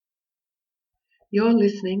You're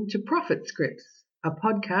listening to Profit Scripts, a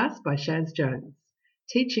podcast by Shaz Jones,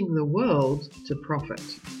 teaching the world to profit.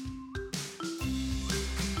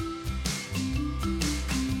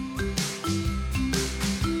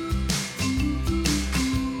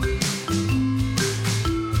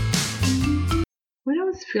 When I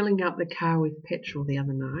was filling up the car with petrol the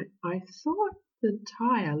other night, I thought the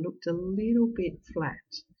tyre looked a little bit flat.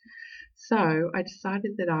 So I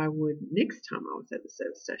decided that I would, next time I was at the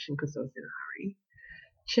service station, because I was in a hurry,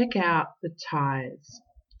 check out the tyres.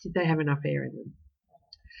 Did they have enough air in them?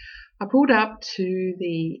 I pulled up to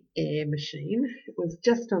the air machine. It was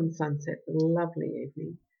just on sunset, a lovely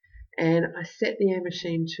evening. And I set the air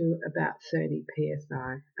machine to about 30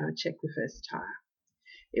 psi. And I checked the first tyre.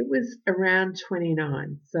 It was around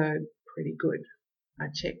 29, so pretty good. I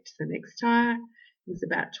checked the next tyre. It was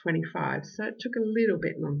about 25, so it took a little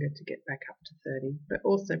bit longer to get back up to 30, but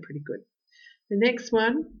also pretty good. The next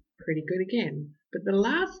one, pretty good again. But the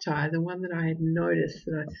last tyre, the one that I had noticed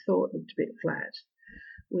that I thought looked a bit flat,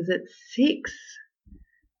 was at 6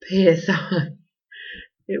 psi.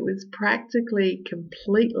 It was practically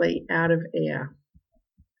completely out of air.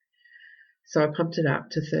 So I pumped it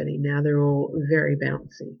up to 30. Now they're all very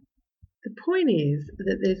bouncy. The point is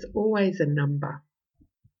that there's always a number.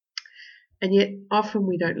 And yet often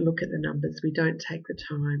we don't look at the numbers. We don't take the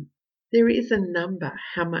time. There is a number,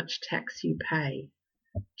 how much tax you pay.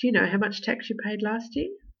 Do you know how much tax you paid last year?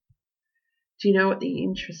 Do you know what the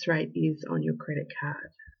interest rate is on your credit card?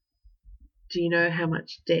 Do you know how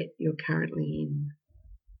much debt you're currently in?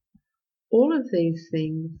 All of these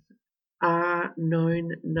things are known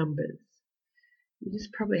numbers. You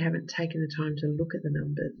just probably haven't taken the time to look at the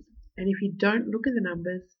numbers. And if you don't look at the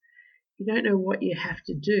numbers, you don't know what you have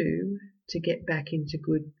to do to get back into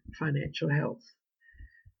good financial health.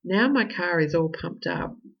 Now my car is all pumped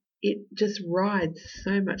up. It just rides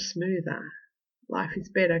so much smoother. Life is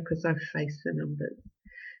better because I've faced the numbers.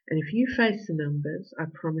 And if you face the numbers, I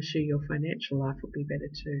promise you your financial life will be better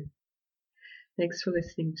too. Thanks for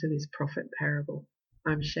listening to this profit parable.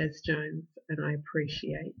 I'm Shaz Jones and I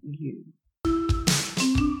appreciate you.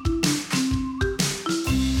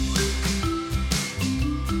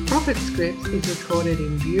 Profit Scripts is recorded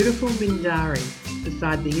in beautiful Mindarie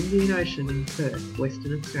beside the Indian Ocean in Perth,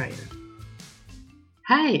 Western Australia.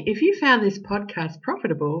 Hey, if you found this podcast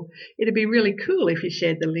profitable, it'd be really cool if you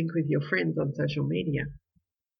shared the link with your friends on social media.